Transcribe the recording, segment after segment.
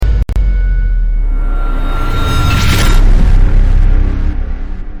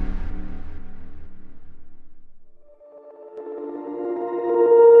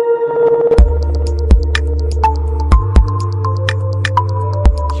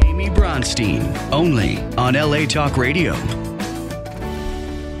Bronstein, only on LA Talk Radio.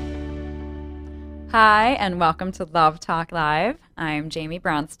 Hi, and welcome to Love Talk Live. I'm Jamie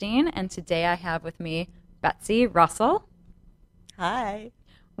Bronstein, and today I have with me Betsy Russell. Hi.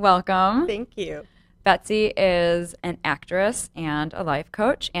 Welcome. Thank you. Betsy is an actress and a life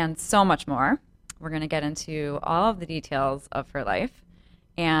coach and so much more. We're going to get into all of the details of her life,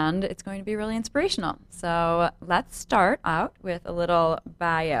 and it's going to be really inspirational. So let's start out with a little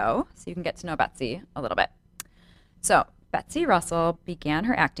bio so you can get to know Betsy a little bit. So Betsy Russell began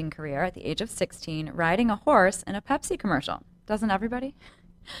her acting career at the age of 16 riding a horse in a Pepsi commercial. Doesn't everybody?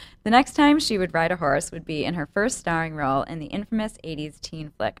 The next time she would ride a horse would be in her first starring role in the infamous 80s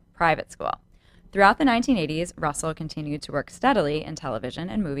teen flick Private School. Throughout the 1980s, Russell continued to work steadily in television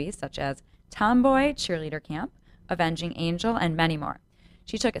and movies such as Tomboy, Cheerleader Camp, Avenging Angel, and many more.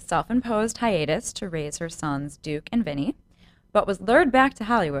 She took a self-imposed hiatus to raise her sons Duke and Vinny, but was lured back to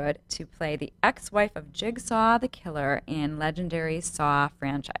Hollywood to play the ex-wife of Jigsaw the Killer in legendary Saw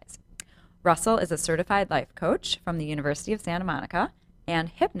franchise. Russell is a certified life coach from the University of Santa Monica and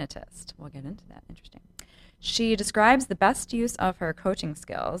hypnotist. We'll get into that. Interesting. She describes the best use of her coaching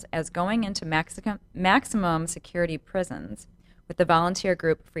skills as going into maximum security prisons with the volunteer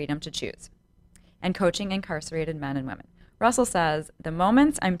group Freedom to Choose and coaching incarcerated men and women. Russell says, "The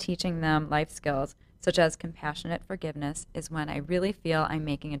moments I'm teaching them life skills such as compassionate forgiveness is when I really feel I'm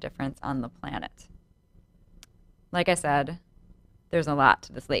making a difference on the planet." Like I said, there's a lot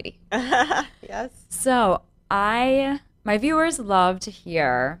to this lady. Yes. So my viewers love to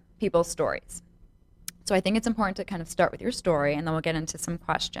hear people's stories. So I think it's important to kind of start with your story, and then we'll get into some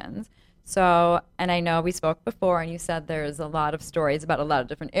questions. So, and I know we spoke before, and you said there's a lot of stories about a lot of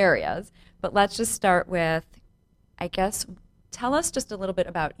different areas, but let's just start with, I guess, tell us just a little bit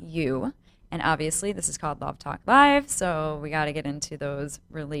about you. And obviously, this is called Love Talk Live, so we got to get into those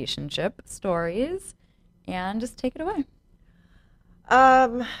relationship stories, and just take it away.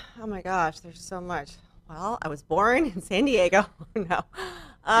 Oh my gosh, there's so much. Well, I was born in San Diego. No.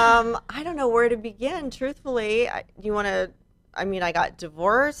 I don't know where to begin, truthfully. I got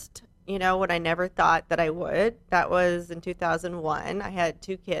divorced, when I never thought that I would. That was in 2001. I had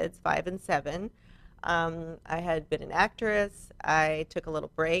 2 kids, 5 and 7. I had been an actress. I took a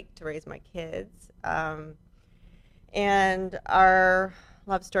little break to raise my kids. And our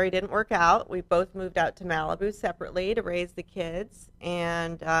love story didn't work out. We both moved out to Malibu separately to raise the kids.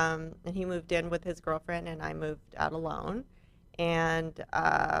 And he moved in with his girlfriend, and I moved out alone. And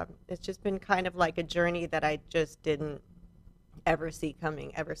it's just been kind of like a journey that I just didn't ever see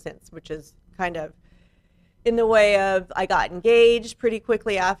coming ever since, which is kind of in the way of, I got engaged pretty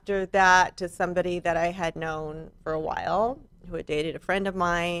quickly after that to somebody that I had known for a while, who had dated a friend of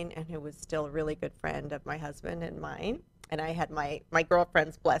mine and who was still a really good friend of my husband and mine. And I had my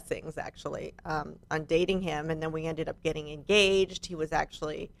girlfriend's blessings, actually, on dating him. And then we ended up getting engaged. He was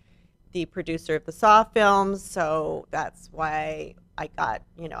actually the producer of the Saw films, so that's why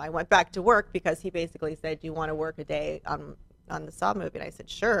I went back to work, because he basically said, "Do you want to work a day on the Saw movie?" And I said,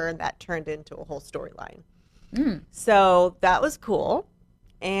 "Sure," and that turned into a whole storyline. So that was cool,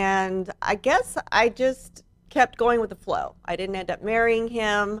 and I guess I just kept going with the flow. I didn't end up marrying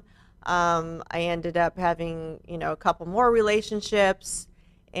him. I ended up having, a couple more relationships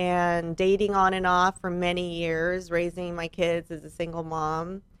and dating on and off for many years, raising my kids as a single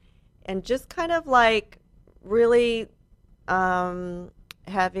mom. And just kind of like really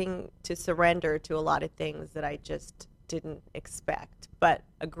having to surrender to a lot of things that I just didn't expect. But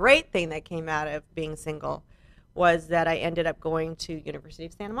a great thing that came out of being single was that I ended up going to University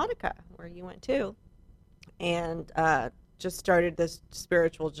of Santa Monica, where you went too, and just started this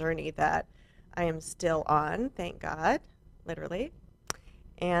spiritual journey that I am still on, thank God, literally.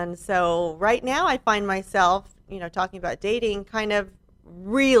 And so right now I find myself, talking about dating, kind of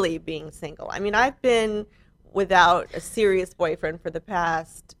really being single. I mean, I've been without a serious boyfriend for the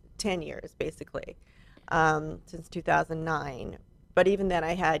past 10 years, basically, since 2009. But even then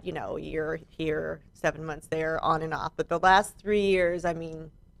I had, a year here, 7 months there, on and off. But the last 3 years, the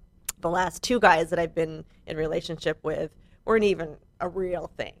last 2 guys that I've been in relationship with weren't even a real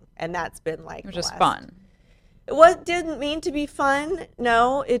thing. And that's been like... It was just fun. What didn't mean to be fun?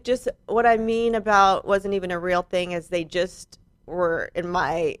 No, it just... What I mean about wasn't even a real thing is they just were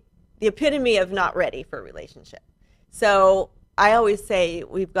the epitome of not ready for a relationship. So I always say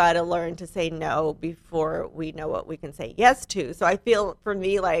we've got to learn to say no before we know what we can say yes to. So I feel, for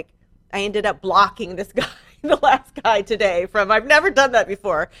me, like I ended up blocking this guy, the last guy today, I've never done that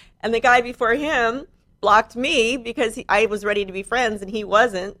before. And the guy before him blocked me because I was ready to be friends and he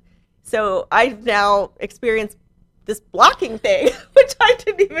wasn't. So I've now experienced this blocking thing, which I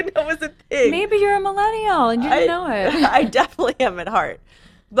didn't even know was a thing. Maybe you're a millennial and you didn't know it. I definitely am at heart.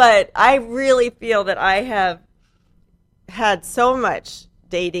 But I really feel that I have had so much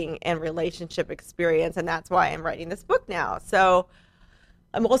dating and relationship experience, and that's why I'm writing this book now. So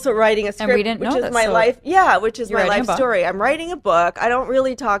I'm also writing a script, which is my life. Yeah, which is my life story. I'm writing a book. I don't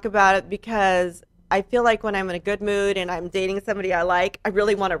really talk about it because I feel like when I'm in a good mood and I'm dating somebody I like, I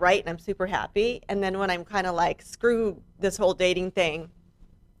really want to write and I'm super happy. And then when I'm kind of like, screw this whole dating thing,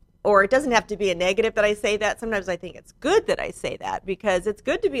 or it doesn't have to be a negative that I say that. Sometimes I think it's good that I say that because it's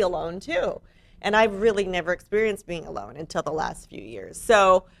good to be alone too. And I've really never experienced being alone until the last few years.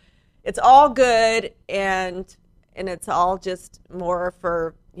 So it's all good, and it's all just more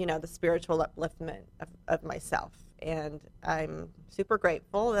for, the spiritual upliftment of myself. And I'm super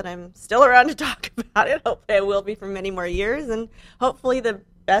grateful that I'm still around to talk about it. Hopefully I will be for many more years, and hopefully the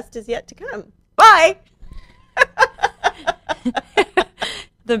best is yet to come. Bye!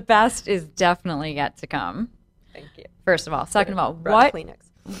 The best is definitely yet to come. Thank you. First of all. Second of all, what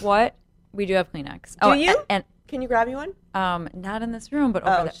we do have Kleenex. Do you? And can you grab me one? Not in this room, but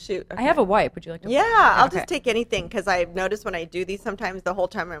over there. Shoot. Okay. I have a wipe. Would you like to? Yeah, I'll just take anything, because I've noticed when I do these sometimes the whole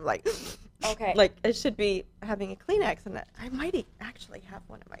time I'm like, okay, like I should be having a Kleenex, and I might actually have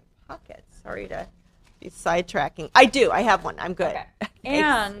one in my pocket. Sorry to be sidetracking. I do. I have one. I'm good. Okay.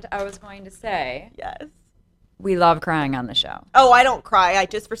 And I was going to say, yes, we love crying on the show. Oh, I don't cry. I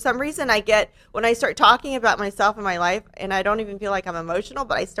just, for some reason, when I start talking about myself and my life, and I don't even feel like I'm emotional,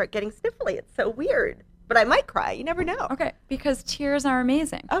 but I start getting sniffly. It's so weird. But I might cry. You never know. Okay, because tears are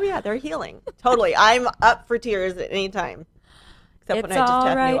amazing. Oh, yeah, they're healing. Totally. I'm up for tears at any time. Except when I just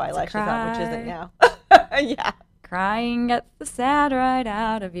have new eyelashes on, which isn't now. Yeah. Crying gets the sad right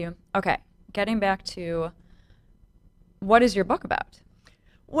out of you. Okay, getting back to, what is your book about?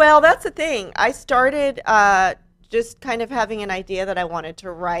 Well, that's the thing. I started just kind of having an idea that I wanted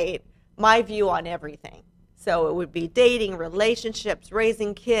to write my view on everything. So it would be dating, relationships,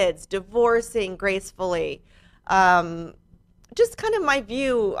 raising kids, divorcing gracefully. Just kind of my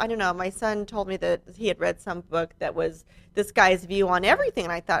view. I don't know. My son told me that he had read some book that was this guy's view on everything.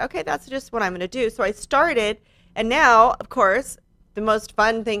 And I thought, okay, that's just what I'm going to do. So I started. And now, of course, the most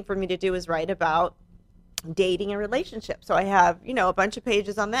fun thing for me to do is write about dating and relationships. So I have, a bunch of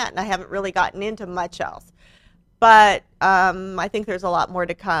pages on that. And I haven't really gotten into much else. But I think there's a lot more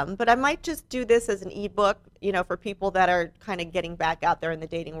to come. But I might just do this as an ebook, for people that are kind of getting back out there in the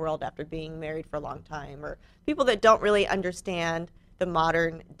dating world after being married for a long time, or people that don't really understand the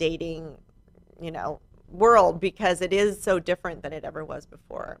modern dating, world, because it is so different than it ever was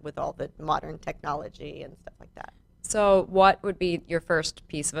before with all the modern technology and stuff like that. So what would be your first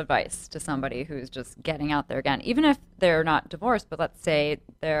piece of advice to somebody who's just getting out there again, even if they're not divorced, but let's say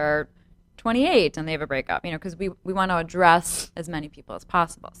they're 28 and they have a breakup, because we want to address as many people as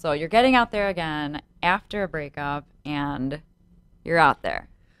possible. So you're getting out there again after a breakup and you're out there.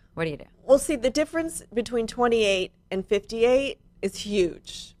 What do you do? Well, see, the difference between 28 and 58 is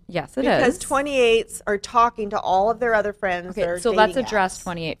huge. Yes, it because is. Because 28s are talking to all of their other friends. Okay, so let's address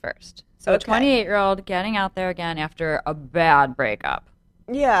 28 first. So okay. A 28-year-old getting out there again after a bad breakup.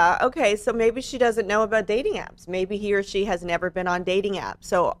 Yeah, okay, so maybe she doesn't know about dating apps. Maybe he or she has never been on dating apps.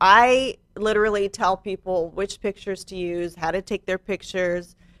 So I literally tell people which pictures to use, how to take their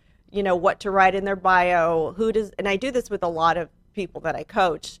pictures, what to write in their bio, and I do this with a lot of people that I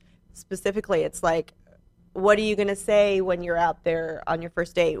coach. Specifically, it's like, what are you going to say when you're out there on your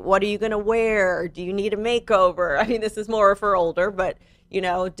first date? What are you going to wear? Do you need a makeover? I mean, this is more for older, but,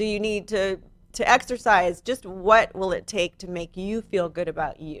 do you need to exercise? Just what will it take to make you feel good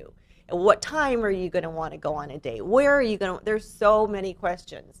about you? And what time are you going to want to go on a date? Where are you going to? There's so many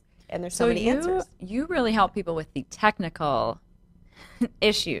questions, and there's so many answers. You really help people with the technical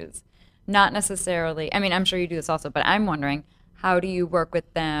issues, not necessarily. I mean, I'm sure you do this also, but I'm wondering, how do you work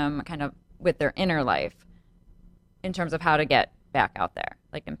with them kind of with their inner life in terms of how to get back out there,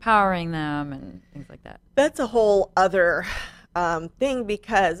 like empowering them and things like that? That's a whole other thing,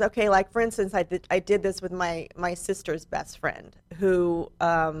 because, okay, like for instance, I did this with my sister's best friend, who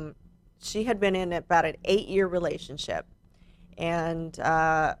she had been in about an 8-year relationship, and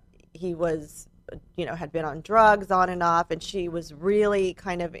he was, had been on drugs on and off, and she was really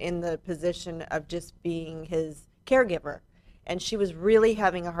kind of in the position of just being his caregiver, and she was really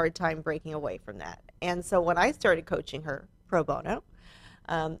having a hard time breaking away from that. And so when I started coaching her pro bono,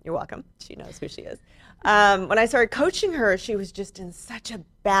 you're welcome, she knows who she is. When I started coaching her, she was just in such a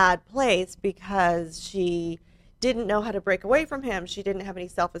bad place because she didn't know how to break away from him. She didn't have any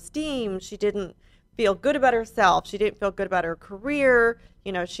self-esteem. She didn't feel good about herself. She didn't feel good about her career.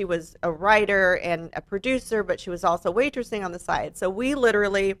 She was a writer and a producer, but she was also waitressing on the side. So we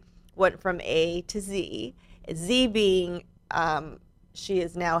literally went from A to Z. Z being she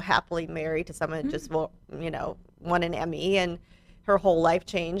is now happily married to someone who just won an Emmy, and her whole life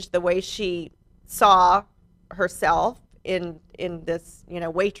changed. The way she saw herself in this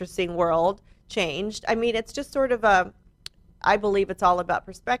waitressing world changed. I mean, it's just sort of I believe it's all about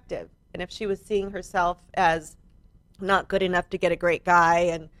perspective. And if she was seeing herself as not good enough to get a great guy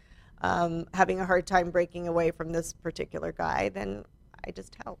and having a hard time breaking away from this particular guy, then I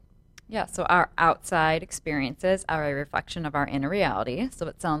just help. Yeah, so our outside experiences are a reflection of our inner reality. So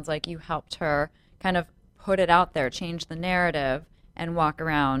it sounds like you helped her kind of put it out there, change the narrative, and walk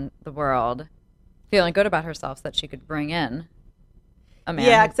around the world feeling good about herself so that she could bring in a man.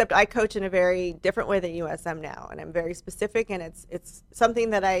 Yeah, except I coach in a very different way than USM now, and I'm very specific, and it's something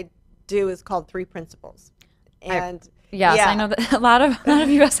that I do is called 3 principles. And I know that a lot of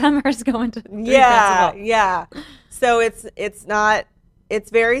USMers go into 3 principles. Yeah. So it's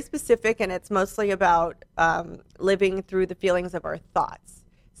very specific, and it's mostly about living through the feelings of our thoughts.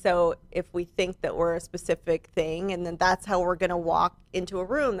 So if we think that we're a specific thing, and then that's how we're going to walk into a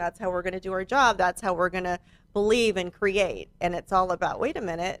room, that's how we're going to do our job, that's how we're going to believe and create. And it's all about, wait a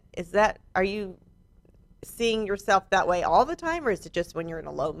minute, are you seeing yourself that way all the time, or is it just when you're in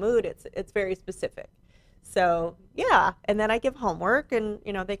a low mood? It's very specific. So yeah, and then I give homework, and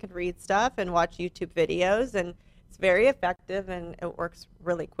they can read stuff and watch YouTube videos, and it's very effective, and it works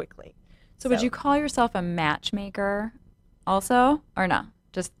really quickly. So would you call yourself a matchmaker also, or no?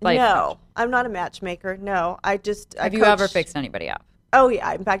 Just life No, coach? I'm not a matchmaker. No, Have you ever fixed anybody up? Oh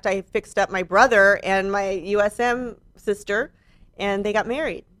yeah, in fact, I fixed up my brother and my USM sister, and they got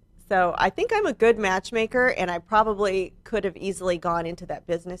married. So I think I'm a good matchmaker, and I probably could have easily gone into that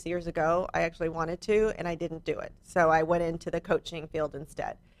business years ago. I actually wanted to, and I didn't do it. So I went into the coaching field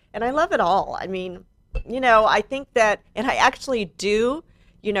instead. And I love it all. I mean, I think that, and I actually do,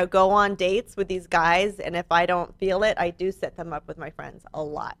 go on dates with these guys, and if I don't feel it, I do set them up with my friends a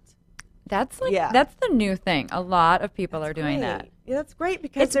lot. That's that's the new thing. A lot of people are doing that. Yeah, that's great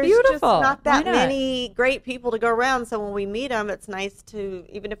because it's there's beautiful. just not that many great people to go around. So when we meet them, it's nice to,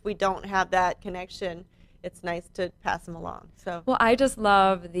 even if we don't have that connection, it's nice to pass them along. So well, I just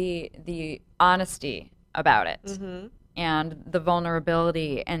love the honesty about it, and the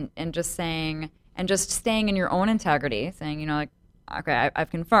vulnerability, and just saying, and just staying in your own integrity, saying, okay, I've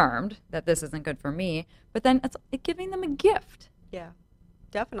confirmed that this isn't good for me, but then it's giving them a gift. Yeah.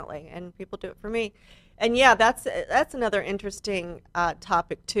 Definitely, and people do it for me. And yeah, that's another interesting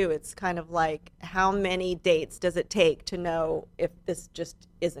topic too. It's kind of like, how many dates does it take to know if this just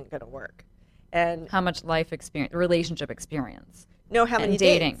isn't going to work? And how much life experience, relationship experience. No, how many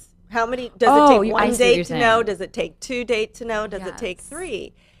dating. Dates? How many does it take one date to know? Does it take 2 dates to know? Does it take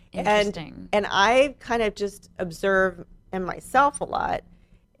 3? Interesting. And I kind of just observe in myself a lot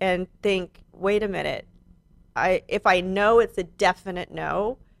and think, wait a minute. If I know it's a definite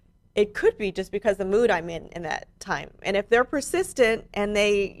no, it could be just because the mood I'm in that time. And if they're persistent and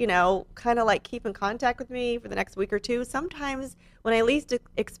they, kind of like keep in contact with me for the next week or 2, sometimes when I least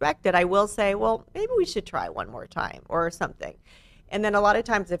expect it, I will say, well, maybe we should try one more time or something. And then a lot of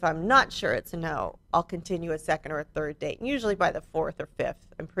times if I'm not sure it's a no, I'll continue a second or a third date. And usually by the 4th or 5th,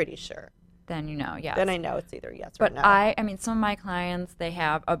 I'm pretty sure. Then yes. Then I know it's either yes or no. But I mean, some of my clients, they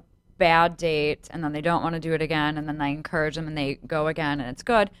have a bad date and then they don't want to do it again, and then I encourage them and they go again and it's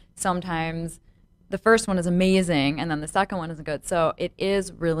good. Sometimes the first one is amazing and then the second one isn't good. So it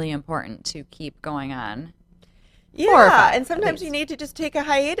is really important to keep going on. Yeah, and sometimes you need to just take a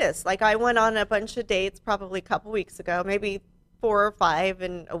hiatus. Like I went on a bunch of dates probably a couple weeks ago, maybe 4 or 5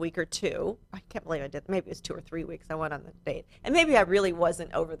 in a week or 2. I can't believe I did. Maybe it was 2 or 3 weeks I went on the date. And maybe I really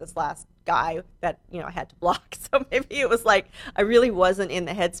wasn't over this last guy that, I had to block. So maybe it was like I really wasn't in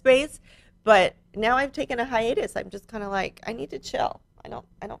the headspace. But now I've taken a hiatus. I'm just kind of like, I need to chill. I don't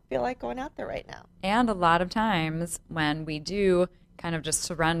feel like going out there right now. And a lot of times when we do kind of just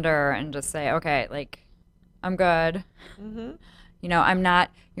surrender and just say, okay, like, I'm good. Mm-hmm.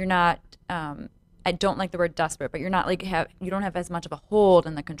 You're not, I don't like the word desperate, but you're not like, you don't have as much of a hold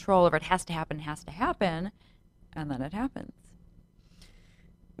and the control over it. Has to happen, and then it happens.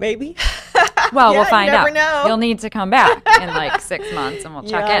 Maybe. Well, we'll find out. Know. You'll need to come back in like 6 months, and we'll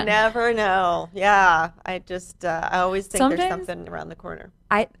check in. You never know. Yeah, I just I always think there's something around the corner.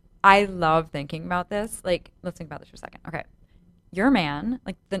 I love thinking about this. Like, let's think about this for a second. Okay, your man,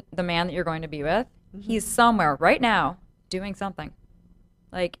 like the man that you're going to be with, he's somewhere right now doing something.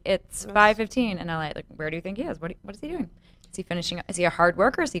 Like it's 5:15 in LA. Like, where do you think he is? What is he doing? Is he finishing? Is he a hard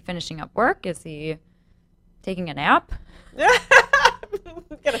worker? Is he finishing up work? Is he taking a nap?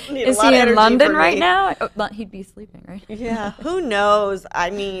 Is he in London right now? Oh, he'd be sleeping, right? Yeah. Who knows? I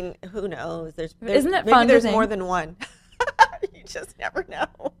mean, who knows? Isn't it maybe fun? There's more than one. You just never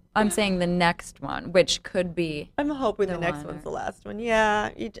know. I'm saying the next one, which could be. I'm hoping the next one's the last one. Yeah.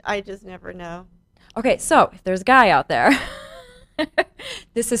 I just never know. Okay, so if there's a guy out there.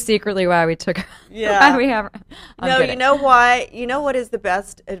 This is secretly why we took. Yeah. Why we have. No, you know why? You know what is the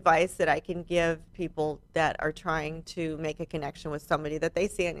best advice that I can give people that are trying to make a connection with somebody that they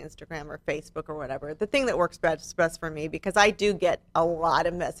see on Instagram or Facebook or whatever? The thing that works best for me, because I do get a lot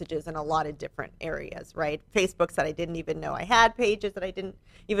of messages in a lot of different areas, right? Facebooks that I didn't even know I had, pages that I didn't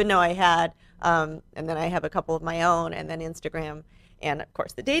even know I had, and then I have a couple of my own, and then Instagram. And, of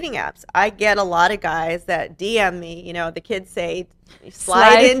course, the dating apps. I get a lot of guys that DM me. You know, the kids say,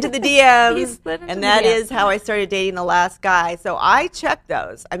 slide into the DMs. And that is how I started dating the last guy. So I check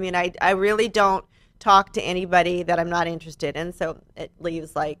those. I mean, I really don't talk to anybody that I'm not interested in. So it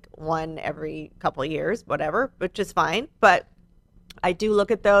leaves like one every couple of years, whatever, which is fine. But I do look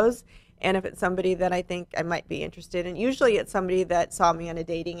at those. And if it's somebody that I think I might be interested in, usually it's somebody that saw me on a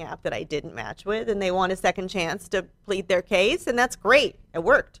dating app that I didn't match with, and they want a second chance to plead their case, and that's great. It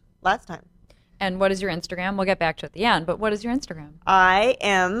worked last time. And what is your Instagram? We'll get back to it at the end, but what is your Instagram? I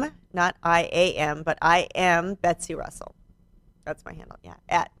am, not I-A-M, but I am Betsy Russell. That's my handle, yeah,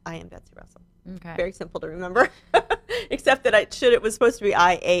 at I am Betsy Russell. Okay. Very simple to remember, except that it was supposed to be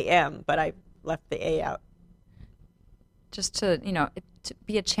I-A-M, but I left the A out. Just to, to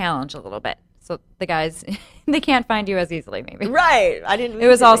be a challenge a little bit. So the guys, they can't find you as easily, maybe. Right. I didn't mean it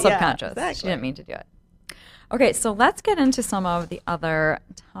was to, all subconscious. Yeah, exactly. She didn't mean to do it. Okay, so let's get into some of the other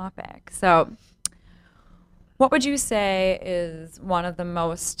topics. So what would you say is one of the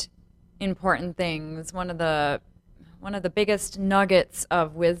most important things, one of the biggest nuggets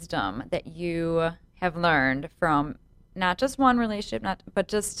of wisdom that you have learned from not just one relationship, but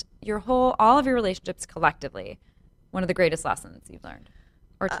just all of your relationships collectively? One of the greatest lessons you've learned,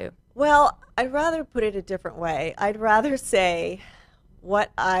 or two? Well, I'd rather put it a different way. I'd rather say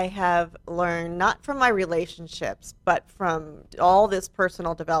what I have learned, not from my relationships, but from all this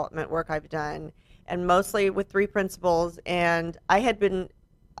personal development work I've done, and mostly with 3 principles. And I had read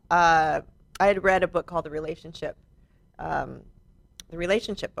a book called The Relationship Book,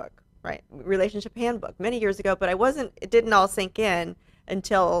 right? Relationship Handbook many years ago, but it didn't all sink in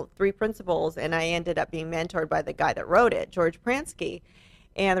until 3 principles, and I ended up being mentored by the guy that wrote it, George Pransky.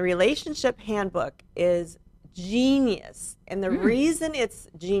 And the Relationship Handbook is genius. And the reason it's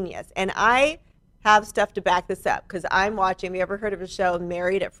genius, and I have stuff to back this up because I'm watching, have you ever heard of a show,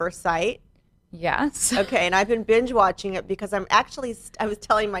 Married at First Sight? Yes. Okay, and I've been binge watching it because I was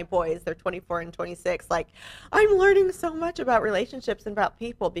telling my boys, they're 24 and 26, like, I'm learning so much about relationships and about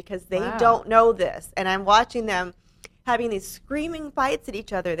people because they don't know this. And I'm watching them having these screaming fights at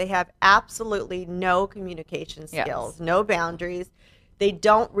each other. They have absolutely no communication skills, no boundaries. They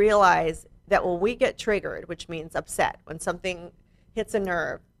don't realize that when we get triggered, which means upset, when something hits a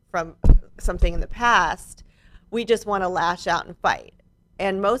nerve from something in the past, we just want to lash out and fight.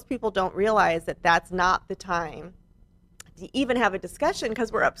 And most people don't realize that that's not the time to even have a discussion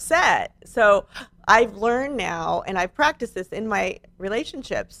because we're upset. So I've learned now, and I've practiced this in my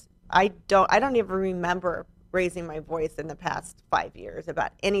relationships. I don't even remember raising my voice in the past 5 years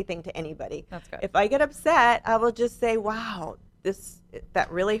about anything to anybody. That's good. If I get upset, I will just say, wow, that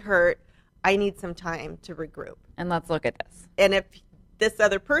really hurt. I need some time to regroup. And let's look at this. And if this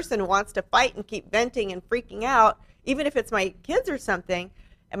other person wants to fight and keep venting and freaking out, even if it's my kids or something,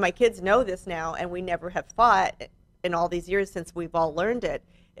 and my kids know this now, and we never have fought in all these years since we've all learned it,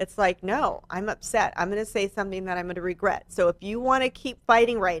 it's like, no, I'm upset. I'm going to say something that I'm going to regret. So if you want to keep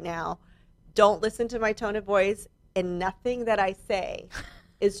fighting right now, don't listen to my tone of voice, and nothing that I say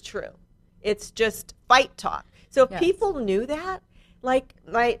is true. It's just fight talk. So if people knew that, like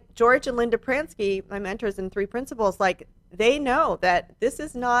my George and Linda Pransky, my mentors in 3 principles, like they know that this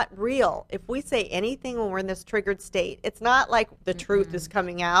is not real. If we say anything when we're in this triggered state, it's not like the truth is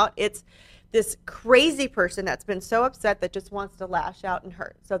coming out. It's this crazy person that's been so upset that just wants to lash out and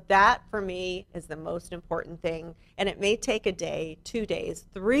hurt. So that, for me, is the most important thing. And it may take a day, 2 days,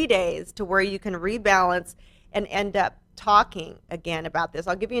 3 days to where you can rebalance and end up talking again about this.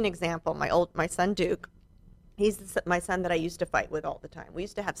 I'll give you an example. My son, Duke, he's my son that I used to fight with all the time. We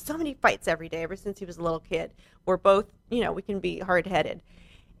used to have so many fights every day ever since he was a little kid. We're both, we can be hard-headed.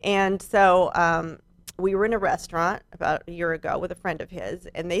 And so we were in a restaurant about a year ago with a friend of his,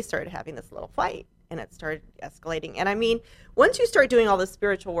 and they started having this little fight. and it started escalating. And I mean, once you start doing all this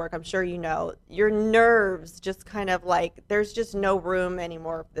spiritual work, I'm sure you know, your nerves just kind of like, there's just no room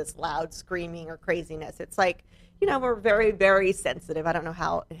anymore for this loud screaming or craziness. It's like, you know, we're very, very sensitive. I don't know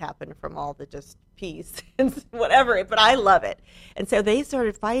how it happened from all the just peace and whatever, but I love it. And so they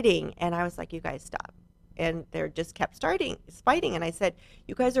started fighting, and I was like, you guys stop. And they just kept fighting. And I said,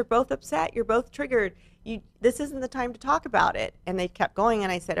 you guys are both upset. You're both triggered. This isn't the time to talk about it. And they kept going.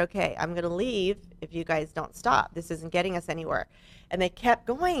 And I said, okay, I'm going to leave if you guys don't stop. This isn't getting us anywhere. And they kept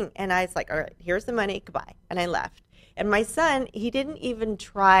going. And I was like, all right, here's the money. Goodbye. And I left. And my son, he didn't even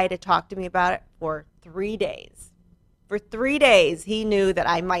try to talk to me about it for 3 days. For 3 days, he knew that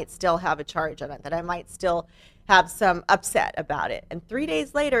I might still have a charge on it, that I might still have some upset about it. And 3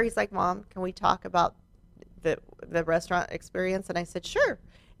 days later, he's like, Mom, can we talk about the restaurant experience? And I said, sure.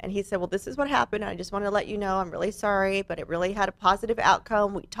 And he said, well, this is what happened. I just wanted to let you know I'm really sorry, but it really had a positive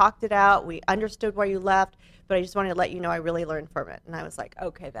outcome. We talked it out. We understood why you left, but I just wanted to let you know I really learned from it. And I was like,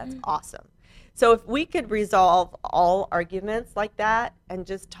 okay, that's awesome. So if we could resolve all arguments like that and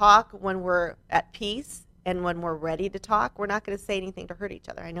just talk when we're at peace and when we're ready to talk, we're not going to say anything to hurt each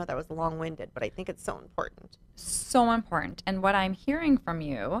other. I know that was long-winded, but I think it's so important. So important. And what I'm hearing from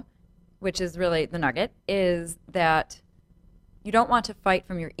you, which is really the nugget, is that you don't want to fight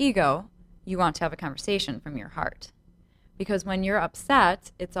from your ego. You want to have a conversation from your heart. Because when you're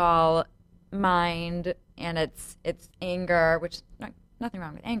upset, it's all mind and it's anger, which nothing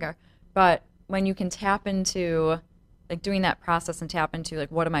wrong with anger. But when you can tap into, like, doing that process and tap into,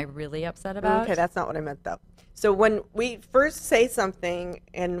 like, what am I really upset about? Okay, that's not what I meant, though. So when we first say something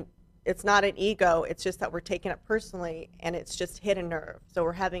and it's not an ego, it's just that we're taking it personally and it's just hit a nerve. So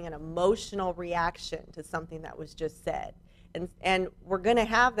we're having an emotional reaction to something that was just said. And we're going to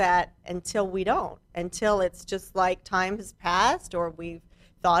have that until we don't, until it's just like time has passed or we've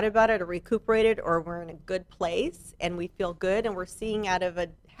thought about it or recuperated or we're in a good place and we feel good and we're seeing out of a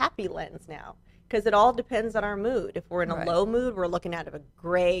happy lens now. Because it all depends on our mood. If we're in a low mood, we're looking out of a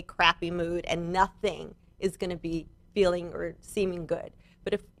gray, crappy mood and nothing is going to be feeling or seeming good.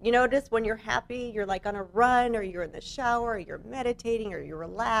 But if you notice when you're happy, you're like on a run or you're in the shower or you're meditating or you're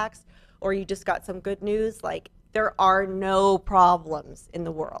relaxed or you just got some good news, like there are no problems in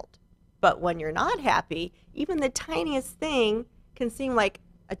the world. But when you're not happy, even the tiniest thing can seem like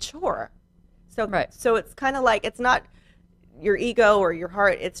a chore. So it's kind of like, it's not your ego or your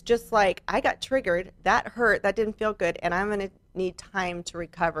heart. It's just like, I got triggered, that hurt, that didn't feel good, and I'm going to need time to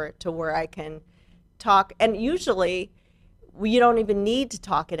recover to where I can talk. And usually, you don't even need to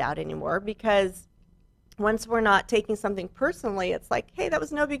talk it out anymore because once we're not taking something personally, it's like, hey, that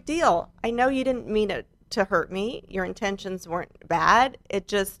was no big deal. I know you didn't mean it to hurt me. Your intentions weren't bad. It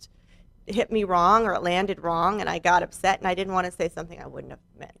just hit me wrong or it landed wrong and I got upset and I didn't want to say something I wouldn't have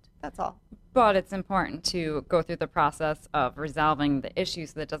meant. That's all. But it's important to go through the process of resolving the issue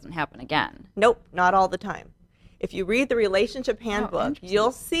so that it doesn't happen again. Nope, not all the time. If you read the relationship handbook,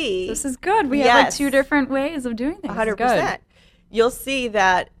 you'll see. This is good. We have like 2 different ways of doing things. 100%. You'll see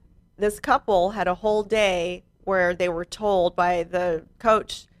that this couple had a whole day where they were told by the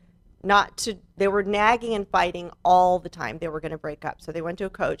coach not to, they were nagging and fighting all the time. They were going to break up. So they went to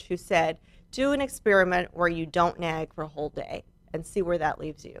a coach who said, do an experiment where you don't nag for a whole day and see where that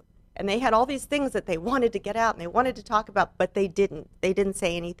leaves you. And they had all these things that they wanted to get out and they wanted to talk about, but they didn't. They didn't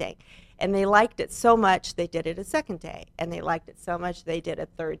say anything. And they liked it so much, they did it a second day. And they liked it so much, they did a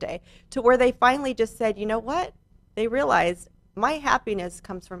third day. To where they finally just said, you know what? They realized my happiness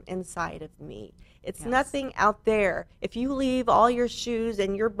comes from inside of me. It's nothing out there. If you leave all your shoes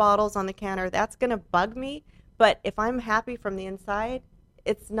and your bottles on the counter, that's going to bug me. But if I'm happy from the inside,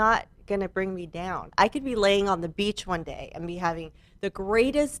 it's not going to bring me down. I could be laying on the beach one day and be having the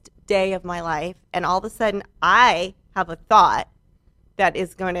greatest day of my life, and all of a sudden I have a thought that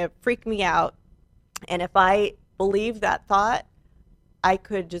is going to freak me out. And if I believe that thought, I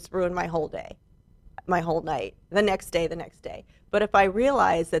could just ruin my whole day, my whole night, the next day, the next day. But if I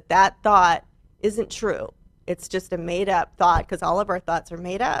realize that that thought isn't true, it's just a made-up thought, because all of our thoughts are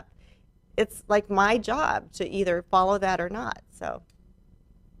made up, it's like my job to either follow that or not. So,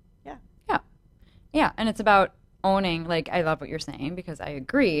 yeah. Yeah, and it's about owning, like, I love what you're saying, because I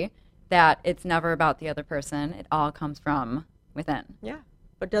agree that it's never about the other person. It all comes from within. Yeah,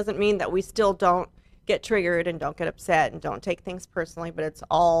 but it doesn't mean that we still don't get triggered and don't get upset and don't take things personally, but it's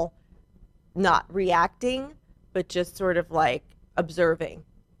all not reacting, but just sort of like observing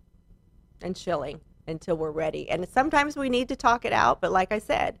and chilling until we're ready. And sometimes we need to talk it out, but like I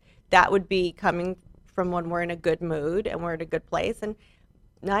said, that would be coming from when we're in a good mood and we're in a good place. And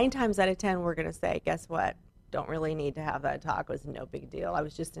 9 times out of 10, we're going to say, guess what? Don't really need to have that talk. It was no big deal. I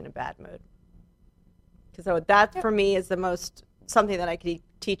was just in a bad mood. So that for me is something that I could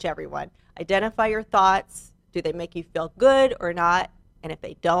teach everyone. Identify your thoughts. Do they make you feel good or not? And if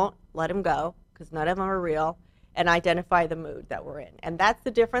they don't, let them go, because none of them are real. And identify the mood that we're in. And that's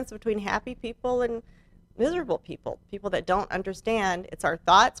the difference between happy people and miserable people. People that don't understand it's our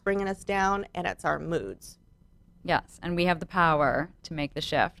thoughts bringing us down, and it's our moods. Yes, and we have the power to make the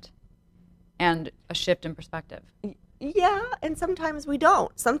shift, and a shift in perspective. Yeah, and sometimes we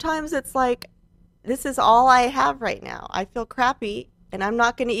don't. Sometimes it's like, this is all I have right now. I feel crappy, and I'm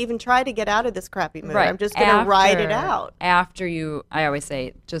not going to even try to get out of this crappy mood. Right. I'm just going to ride it out. After I always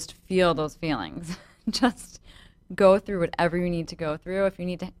say, just feel those feelings. Just go through whatever you need to go through. If you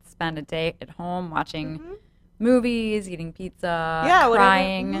need to spend a day at home watching movies, eating pizza,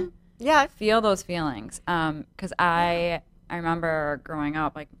 crying, feel those feelings. Because I remember growing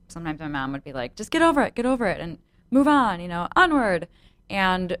up, like sometimes my mom would be like, just get over it, and move on, onward.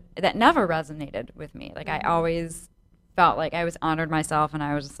 And that never resonated with me. Like I always felt like I was honored myself, and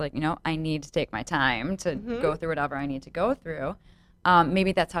I was just like, I need to take my time to go through whatever I need to go through.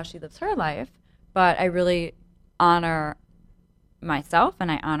 Maybe that's how she lives her life, but I really honor myself,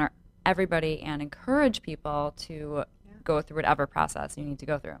 and I honor everybody, and encourage people to go through whatever process you need to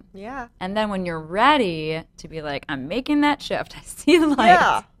go through. Yeah. And then when you're ready to be like, I'm making that shift, I see the light.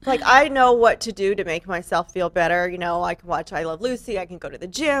 Yeah. Like I know what to do to make myself feel better. I can watch I Love Lucy. I can go to the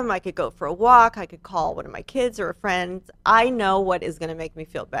gym. I could go for a walk. I could call one of my kids or a friend. I know what is going to make me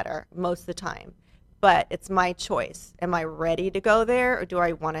feel better most of the time. But it's my choice. Am I ready to go there, or do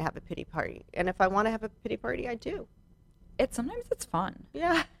I want to have a pity party? And if I want to have a pity party, I do. Sometimes it's fun.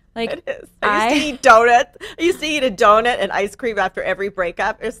 Yeah. Like it is. I used to eat donuts. I used to eat a donut and ice cream after every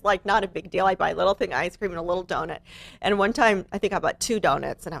breakup. It's like not a big deal. I buy a little thing of ice cream and a little donut. And one time, I think I bought 2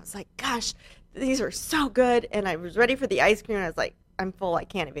 donuts, and I was like, gosh, these are so good. And I was ready for the ice cream, and I was like, I'm full. I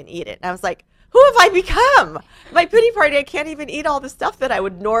can't even eat it. And I was like, who have I become? My pity party, I can't even eat all the stuff that I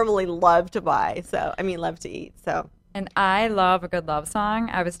would normally love to buy. Love to eat. So. And I love a good love song.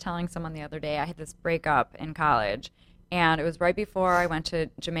 I was telling someone the other day, I had this breakup in college. And it was right before I went to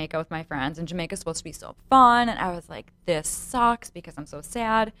Jamaica with my friends. And Jamaica's supposed to be so fun. And I was like, this sucks because I'm so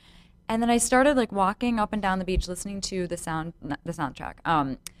sad. And then I started like walking up and down the beach listening to the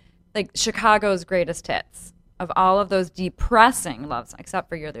soundtrack. Like Chicago's greatest hits of all of those depressing love songs, except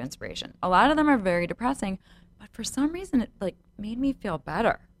for You're the Inspiration. A lot of them are very depressing. But for some reason, it like made me feel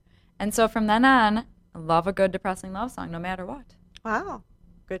better. And so from then on, I love a good depressing love song no matter what. Wow.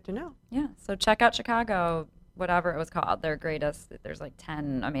 Good to know. Yeah. So check out Chicago. Whatever it was called, their greatest. There's like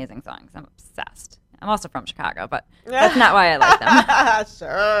 10 amazing songs. I'm obsessed. I'm also from Chicago, but that's not why I like them.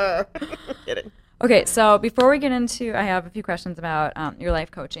 Sure. Kidding. Okay, so before we get into, I have a few questions about your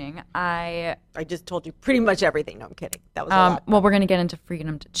life coaching. I just told you pretty much everything. No, I'm kidding. That was a lot. Well, we're going to get into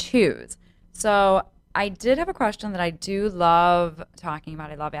freedom to choose. So I did have a question that I do love talking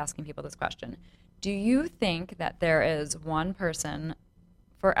about. I love asking people this question. Do you think that there is one person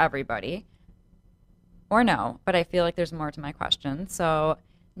for everybody? Or no, but I feel like there's more to my question. So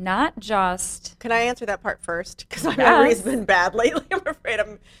not just... Can I answer that part first? Because my memory's been bad lately. I'm afraid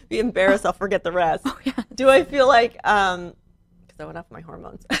I'm be embarrassed. I'll forget the rest. Oh, yeah. Do I feel like... Because I went off my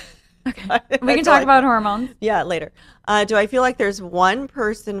hormones. Okay. We can talk about hormones. Yeah, later. Do I feel like there's one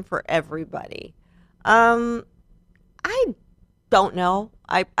person for everybody? I don't know.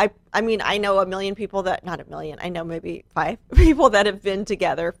 I mean, I know a million people that, not a million, I know maybe 5 people that have been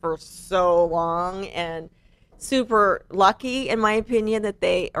together for so long and super lucky, in my opinion, that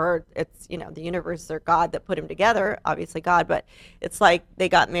it's, the universe or God that put them together, obviously God, but it's like they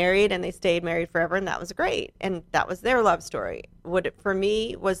got married and they stayed married forever, and that was great. And that was their love story. For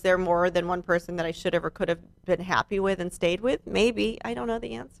me, was there more than one person that I should have or could have been happy with and stayed with? Maybe. I don't know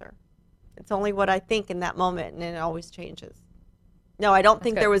the answer. It's only what I think in that moment, and it always changes. No, I don't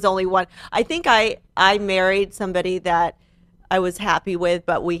think there was only one. I think I married somebody that I was happy with,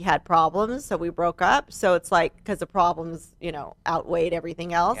 but we had problems, so we broke up. So it's like, because the problems, outweighed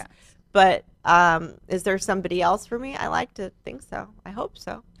everything else. Yes. But is there somebody else for me? I like to think so. I hope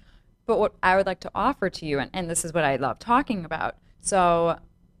so. But what I would like to offer to you, and this is what I love talking about. So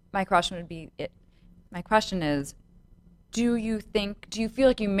my question is, do you feel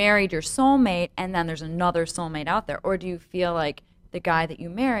like you married your soulmate and then there's another soulmate out there? Or do you feel like the guy that you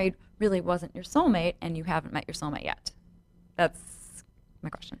married really wasn't your soulmate and you haven't met your soulmate yet? That's my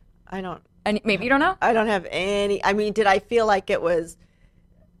question. I don't. And maybe you don't know? I don't have any. I mean, did I feel like it was,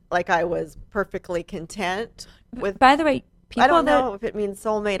 like I was perfectly content with? By the way, people I don't know if it means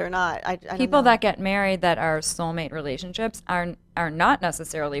soulmate or not. I don't people know. that get married that are soulmate relationships are not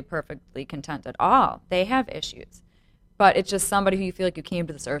necessarily perfectly content at all. They have issues. But it's just somebody who you feel like you came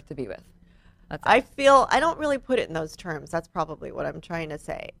to this earth to be with. That's I feel I don't really put it in those terms. That's probably what I'm trying to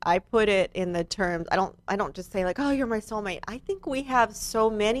say. I put it in the terms. I don't just say like, oh, you're my soulmate. I think we have so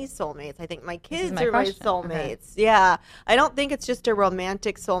many soulmates. I think my kids my are my question. soulmates. Okay. Yeah. I don't think it's just a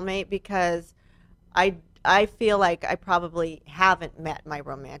romantic soulmate because I feel like I probably haven't met my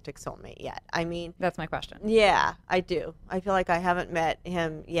romantic soulmate yet. I mean, that's my question. Yeah, I do. I feel like I haven't met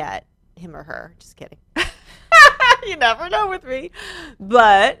him yet, him or her. Just kidding. You never know with me.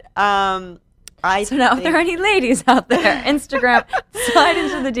 But so now if there are any ladies out there, Instagram, slide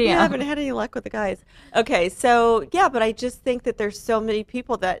into the DM. Yeah, I haven't had any luck with the guys. Okay, so yeah, but I just think that there's so many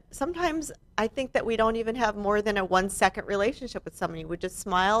people that sometimes I think that we don't even have more than a 1-second relationship with somebody. We just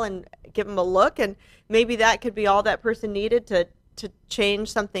smile and give them a look, and maybe that could be all that person needed to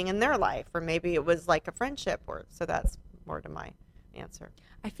change something in their life, or maybe it was like a friendship. Or so that's more to my answer.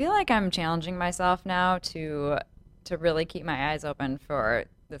 I feel like I'm challenging myself now to really keep my eyes open for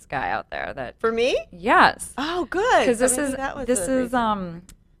this guy out there. That for me? Yes. Oh, good. Because this is now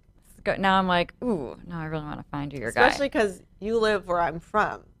I'm like, ooh, no, I really want to find you your guy. Especially because you live where I'm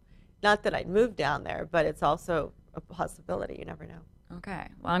from. Not that I'd move down there, but it's also a possibility. You never know. Okay.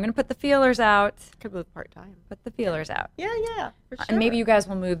 Well, I'm going to put the feelers out. Could move part-time. Put the feelers out. Yeah, for sure. And maybe you guys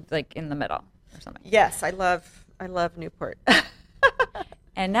will move like in the middle or something. Yes, I love Newport.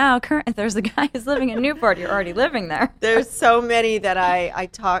 And now, if there's a guy who's living in Newport, you're already living there. There's so many that I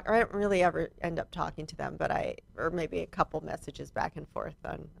talk, or I don't really ever end up talking to them, or maybe a couple messages back and forth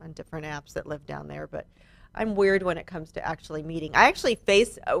on different apps that live down there. But I'm weird when it comes to actually meeting. I actually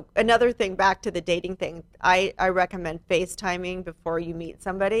another thing back to the dating thing. I recommend FaceTiming before you meet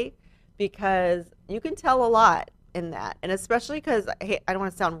somebody because you can tell a lot in that. And especially because, I don't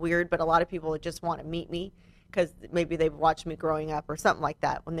want to sound weird, but a lot of people just want to meet me because maybe they've watched me growing up or something like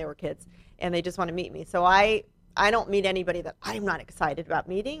that when they were kids, and they just want to meet me. So I don't meet anybody that I'm not excited about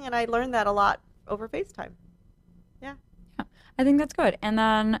meeting, and I learned that a lot over FaceTime. Yeah. I think that's good. And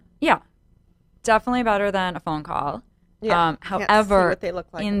then, definitely better than a phone call. Yeah. However, what they look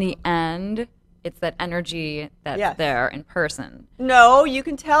like in the end, it's that energy that's there in person. No, you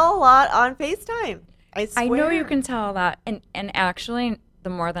can tell a lot on FaceTime. I swear. I know you can tell that. And actually, the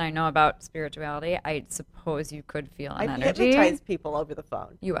more that I know about spirituality, I suppose you could feel an energy. I've hypnotized people over the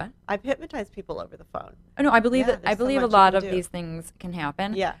phone. You what? I've hypnotized people over the phone. Oh, no, I believe that. I believe so a lot of these things can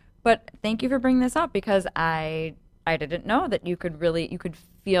happen. Yeah. But thank you for bringing this up because I didn't know that you could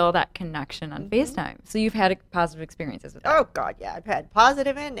feel that connection on FaceTime. So you've had positive experiences with that. Oh God, yeah. I've had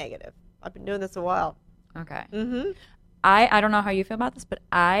positive and negative. I've been doing this a while. Okay. Mm-hmm. I don't know how you feel about this, but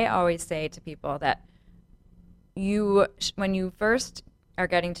I always say to people that when you first are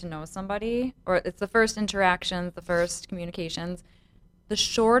getting to know somebody, or it's the first interactions, the first communications, the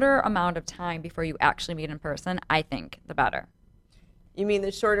shorter amount of time before you actually meet in person, I think, the better. You mean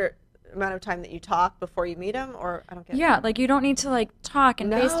the shorter amount of time that you talk before you meet them, or I don't get it? Yeah, like you don't need to talk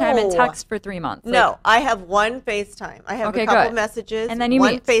and FaceTime and text for 3 months. No, I have one FaceTime. I have a couple messages, and then you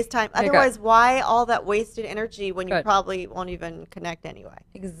one meet. FaceTime. Okay, otherwise, why all that wasted energy when you probably won't even connect anyway?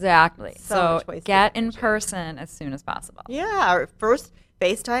 Exactly. So get in energy. Person as soon as possible. Yeah, or first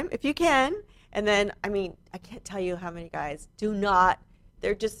FaceTime if you can, and then I can't tell you how many guys do not.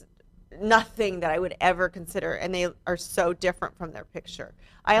 They're just nothing that I would ever consider, and they are so different from their picture.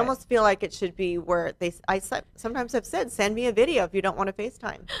 I almost feel like it should be where I sometimes have said, send me a video if you don't want to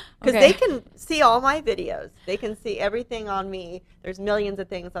FaceTime, because they can see all my videos. They can see everything on me. There's millions of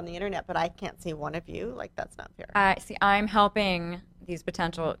things on the internet, but I can't see one of you. That's not fair. I'm helping these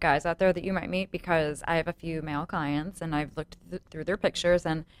potential guys out there that you might meet because I have a few male clients, and I've looked through their pictures,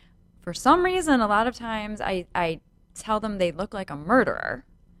 and for some reason, a lot of times I tell them they look like a murderer.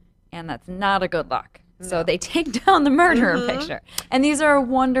 And that's not a good look. No. So they take down the murderer picture. And these are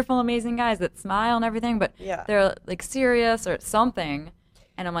wonderful, amazing guys that smile and everything, but they're serious or something.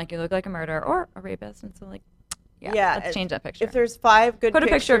 And I'm like, you look like a murderer or a rapist. And so let's change that picture. If there's 5 good Put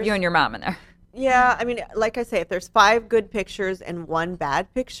pictures. a picture of you and your mom in there. Yeah, like I say, if there's 5 good pictures and 1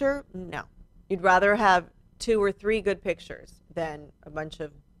 bad picture, no. You'd rather have 2 or 3 good pictures than a bunch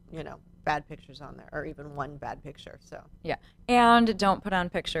of, bad pictures on there, or even 1 bad picture. So and don't put on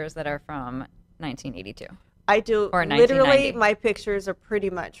pictures that are from 1982. I do. Or literally, my pictures are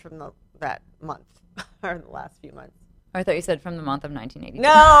pretty much from that month or the last few months. Oh, I thought you said from the month of 1982.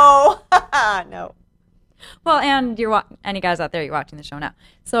 No, no. Well, and any guys out there, you're watching the show now.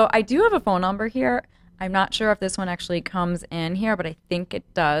 So I do have a phone number here. I'm not sure if this one actually comes in here, but I think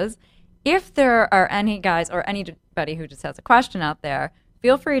it does. If there are any guys or anybody who just has a question out there,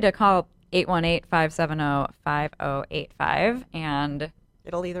 feel free to call 818-570-5085, and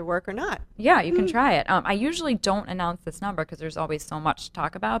it'll either work or not. Yeah, you can try it. I usually don't announce this number because there's always so much to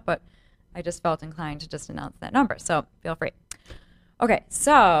talk about, but I just felt inclined to just announce that number. So feel free. Okay,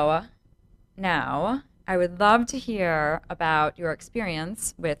 so now I would love to hear about your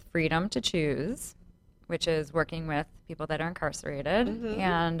experience with Freedom to Choose, which is working with people that are incarcerated.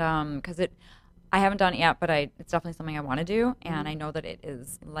 And because I haven't done it yet, but it's definitely something I want to do, and I know that it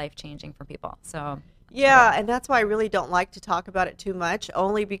is life-changing for people. So yeah, and that's why I really don't like to talk about it too much,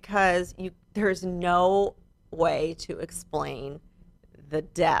 only because there's no way to explain the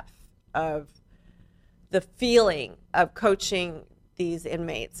depth of the feeling of coaching these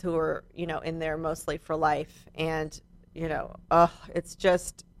inmates who are, in there mostly for life. And, it's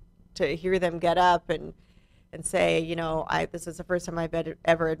just to hear them get up and say, this is the first time I've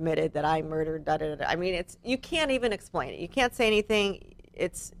ever admitted that I murdered, da-da-da-da. I mean, you can't even explain it. You can't say anything.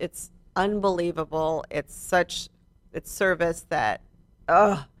 It's unbelievable. It's service that,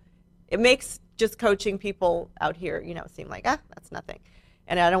 it makes just coaching people out here, seem like, that's nothing.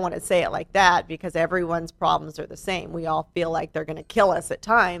 And I don't want to say it like that because everyone's problems are the same. We all feel like they're going to kill us at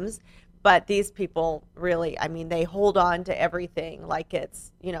times. But these people really, they hold on to everything like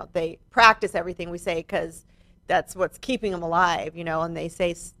it's, they practice everything we say because that's what's keeping them alive, and they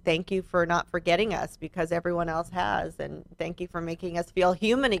say, thank you for not forgetting us because everyone else has. And thank you for making us feel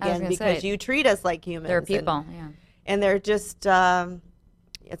human again because you treat us like humans. They're people, And they're just,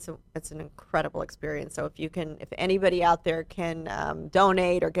 it's an incredible experience. So if anybody out there can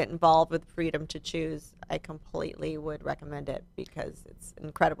donate or get involved with Freedom to Choose, I completely would recommend it because it's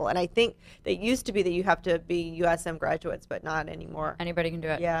incredible. And I think it used to be that you have to be USM graduates, but not anymore. Anybody can do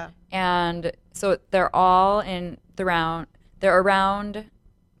it. Yeah. And so they're all they're around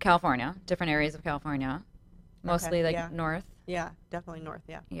California, different areas of California, mostly north. Yeah, definitely north.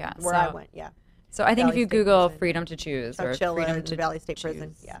 Yeah. Yeah. Where I went. Yeah. So I think Valley if you State Google Prison. Freedom to Choose or Coachella Freedom and to Valley State Choose.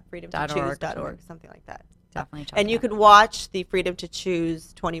 Prison, freedomtochoose.org, something like that. Definitely check And you it out. could watch the Freedom to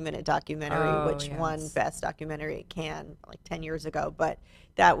Choose 20-minute documentary, which yes. won Best Documentary at Cannes like 10 years ago. But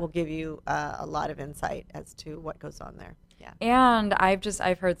that will give you a lot of insight as to what goes on there. Yeah. And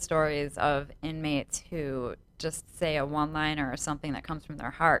I've heard stories of inmates who just say a one-liner or something that comes from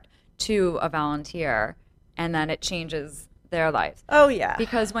their heart to a volunteer, and then it changes their lives. Oh, yeah.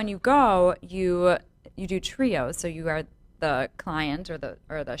 Because when you go, you do trios, so you are the client or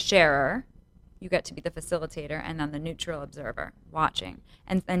the sharer. You get to be the facilitator and then the neutral observer watching,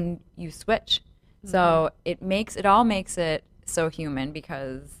 and then you switch. Mm-hmm. So it all makes it so human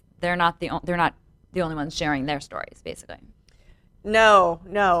because they're not the only ones sharing their stories, basically.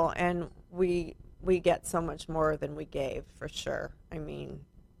 No, and we get so much more than we gave, for sure. I mean,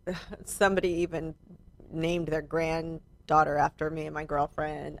 somebody even named their granddaughter after me and my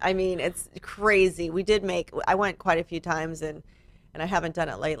girlfriend. I mean, it's crazy. I went quite a few times, and I haven't done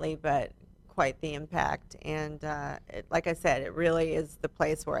it lately, but quite the impact. And like I said, it really is the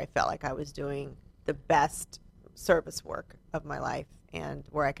place where I felt like I was doing the best service work of my life and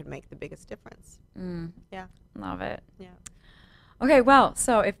where I could make the biggest difference. Yeah. Love it. Yeah. Okay, well,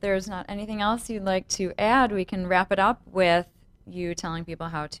 so if there's not anything else you'd like to add, we can wrap it up with you telling people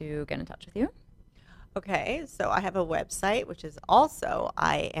how to get in touch with you. Okay, so I have a website, which is also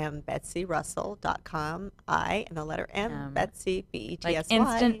IamBetsyRussell.com. I and the letter M, Betsy, B-E-T-S-Y. Like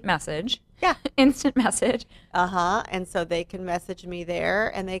instant message. Yeah. Instant message. And so they can message me there,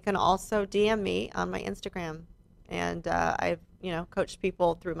 and they can also DM me on my Instagram. And I've, coached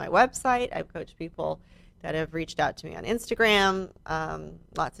people through my website. I've coached people that have reached out to me on Instagram,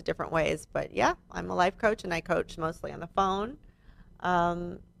 lots of different ways. But yeah, I'm a life coach, and I coach mostly on the phone.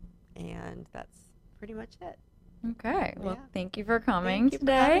 And that's pretty much it. Okay. Well, thank you for coming today.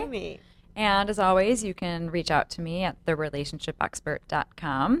 today. Thank you for having me. And as always, you can reach out to me at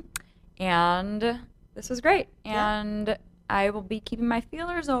therelationshipexpert.com. And this was great. And I will be keeping my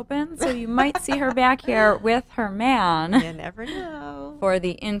feelers open, so you might see her back here with her man. You never know. For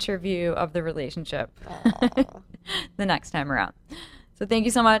the interview of the relationship the next time around. So thank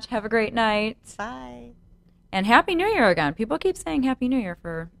you so much. Have a great night. Bye. And Happy New Year again. People keep saying Happy New Year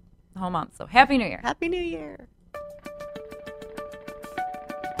for the whole month. So Happy New Year. Happy New Year.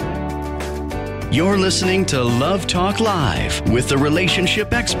 You're listening to Love Talk Live with the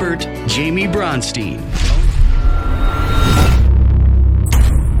relationship expert, Jamie Bronstein.